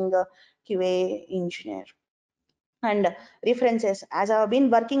box testing QA engineer. And references, as I've been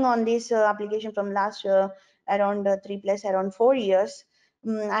working on this application from last around around 4 years,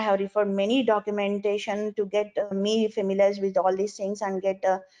 I have referred many documentation to get me familiar with all these things and get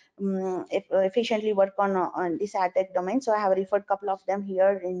efficiently work on this ad tech domain. So I have referred couple of them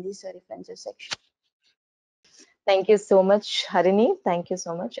here in this references section. Thank you so much, Harini. Thank you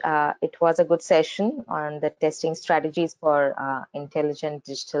so much. It was a good session on the testing strategies for intelligent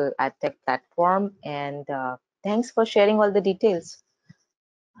digital ad tech platform, and thanks for sharing all the details.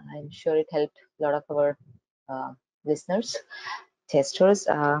 I'm sure it helped a lot of our listeners, testers.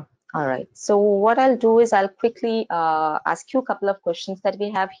 All right. So what I'll do is I'll quickly ask you a couple of questions that we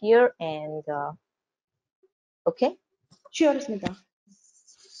have here, and okay. Sure, Smita.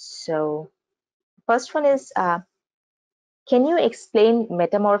 So first one is, can you explain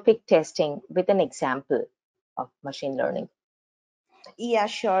metamorphic testing with an example of machine learning? Yeah,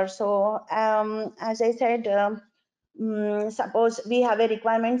 sure. So, as I said, suppose we have a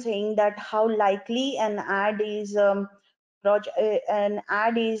requirement saying that how likely an ad is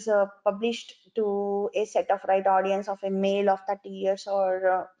published to a set of right audience of a male of 30 years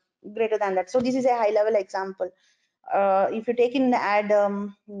or greater than that. So this is a high level example. If you take in the ad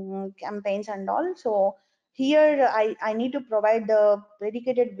campaigns and all, so here I need to provide the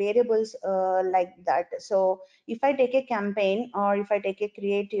dedicated variables like that. So if I take a campaign or if I take a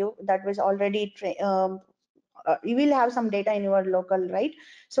creative that was already you will have some data in your local, right?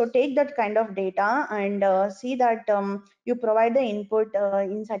 So take that kind of data and see that you provide the input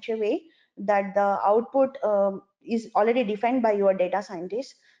in such a way that the output is already defined by your data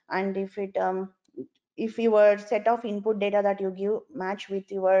scientist. And if your set of input data that you give match with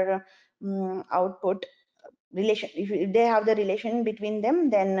your output relation, if they have the relation between them,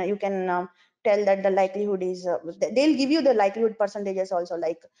 then you can tell that the likelihood is they'll give you the likelihood percentages also,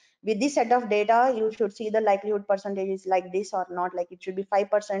 like with this set of data you should see the likelihood percentage is like this or not, like it should be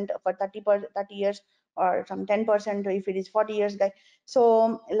 5% for 30 years or some 10% if it is 40 years guy.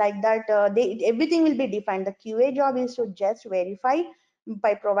 So like that everything will be defined. The QA job is to just verify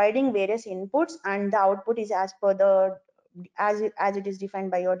by providing various inputs, and the output is as per the as it is defined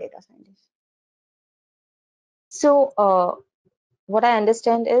by your data scientist. So what I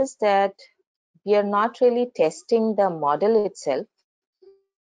understand is that we are not really testing the model itself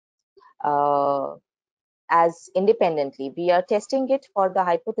as independently. We are testing it for the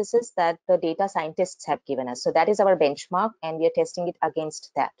hypothesis that the data scientists have given us. So that is our benchmark, and we are testing it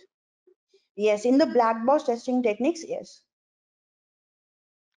against that. Yes, in the black box testing techniques, yes.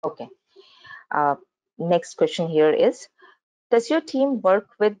 Okay. Uh, Next question here is, does your team work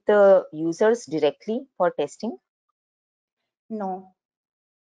with the users directly for testing? No.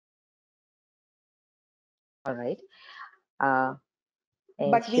 All right. Uh,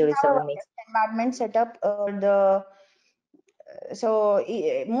 and But we here is have our our next. test environment set up.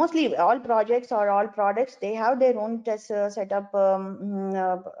 Mostly all projects or all products, they have their own test setup.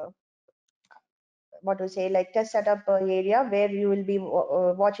 What to say, like test setup area where you will be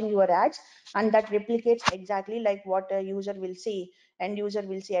watching your ads, and that replicates exactly like what a user will see and user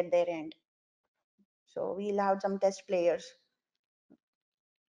will see at their end. So we'll have some test players.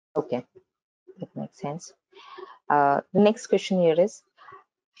 Okay, that makes sense. The next question here is,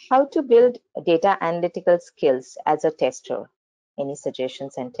 how to build data analytical skills as a tester? Any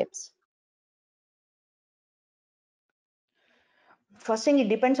suggestions and tips? First thing, it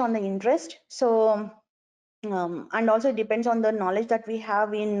depends on the interest. So and also it depends on the knowledge that we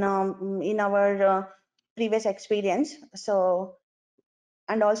have in our previous experience. So,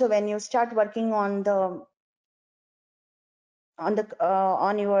 and also when you start working on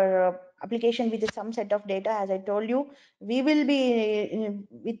your application with some set of data, as I told you, we will be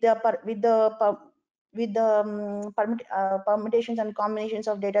with the permutations and combinations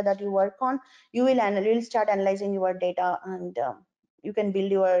of data that you work on, you'll start analyzing your data, and you can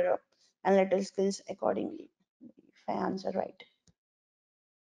build your analytical skills accordingly, if I answer right.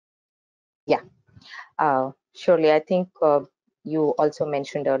 Yeah, surely. I think you also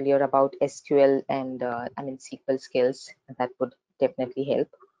mentioned earlier about SQL and I mean SQL skills. That would definitely help.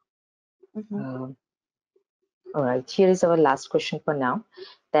 Mhm. All right, here is our last question for now.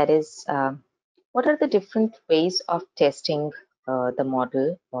 That is, what are the different ways of testing the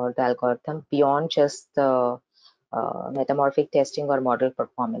model or the algorithm beyond just the metamorphic testing or model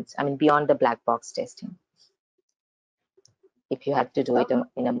performance? I mean, beyond the black box testing, if you had to do it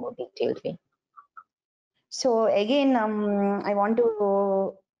in a more detailed way. So again, I want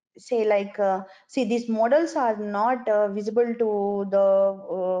to say like, see, these models are not visible to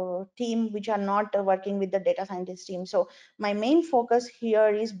the team which are not working with the data scientist team. So my main focus here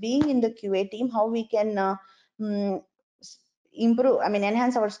is being in the QA team, how we can mm, improve, I mean,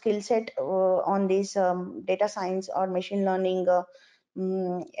 enhance our skill set on this data science or machine learning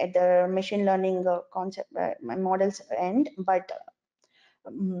at the machine learning concept models end. But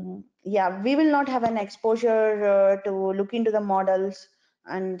yeah, we will not have an exposure to look into the models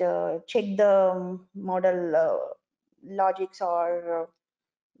and check the model logics or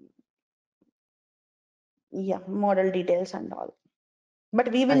yeah, model details and all.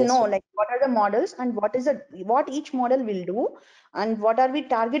 But we will know Understood. like what are the models and what each model will do, and what are we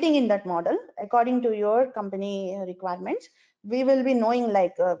targeting in that model according to your company requirements. We will be knowing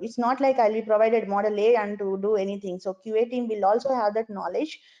like it's not like I'll be provided model A and to do anything. So QA team will also have that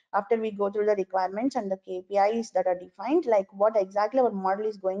knowledge after we go through the requirements and the KPIs that are defined, like what exactly our model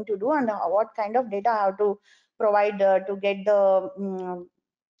is going to do and what kind of data I have to provide to get the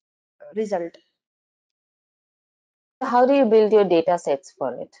result. How do you build your data sets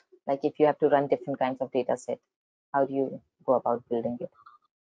for it? Like if you have to run different kinds of data set, how do you go about building it?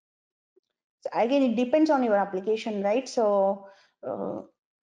 So again, it depends on your application, right? So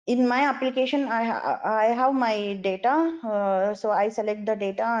in my application, I have my data, so I select the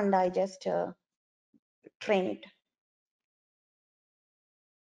data and I just train it.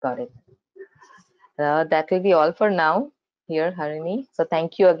 Got it. That will be all for now here, Harini. So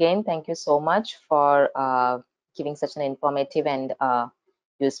thank you again. Thank you so much for giving such an informative and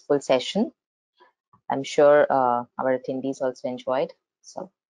useful session. I'm sure our attendees also enjoyed.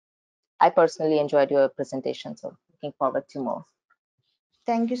 So I personally enjoyed your presentation. So looking forward to more.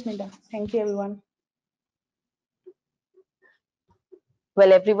 Thank you, Smita. Thank you, everyone.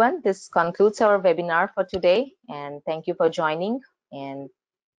 Well, everyone, this concludes our webinar for today. And thank you for joining and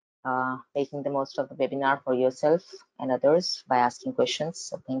making the most of the webinar for yourself and others by asking questions.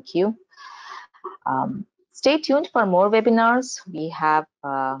 So thank you. Stay tuned for more webinars. We have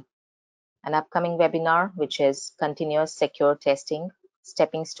an upcoming webinar, which is Continuous Secure Testing,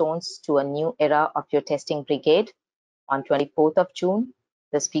 Stepping Stones to a New Era of Your Testing Brigade on 24th of June.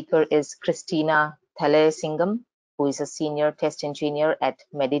 The speaker is Christina Thalesingam, who is a Senior Test Engineer at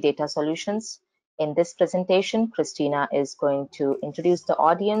Medidata Solutions. In this presentation, Christina is going to introduce the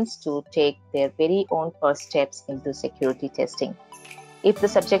audience to take their very own first steps into security testing. If the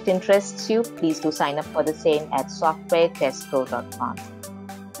subject interests you, please do sign up for the same at softwaretestpro.com.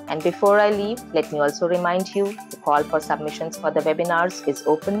 And before I leave, let me also remind you, the call for submissions for the webinars is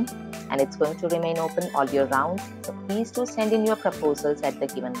open and it's going to remain open all year round. So please do send in your proposals at the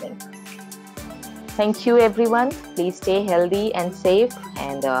given link. Thank you, everyone. Please stay healthy and safe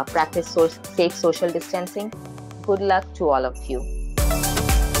and practice safe social distancing. Good luck to all of you.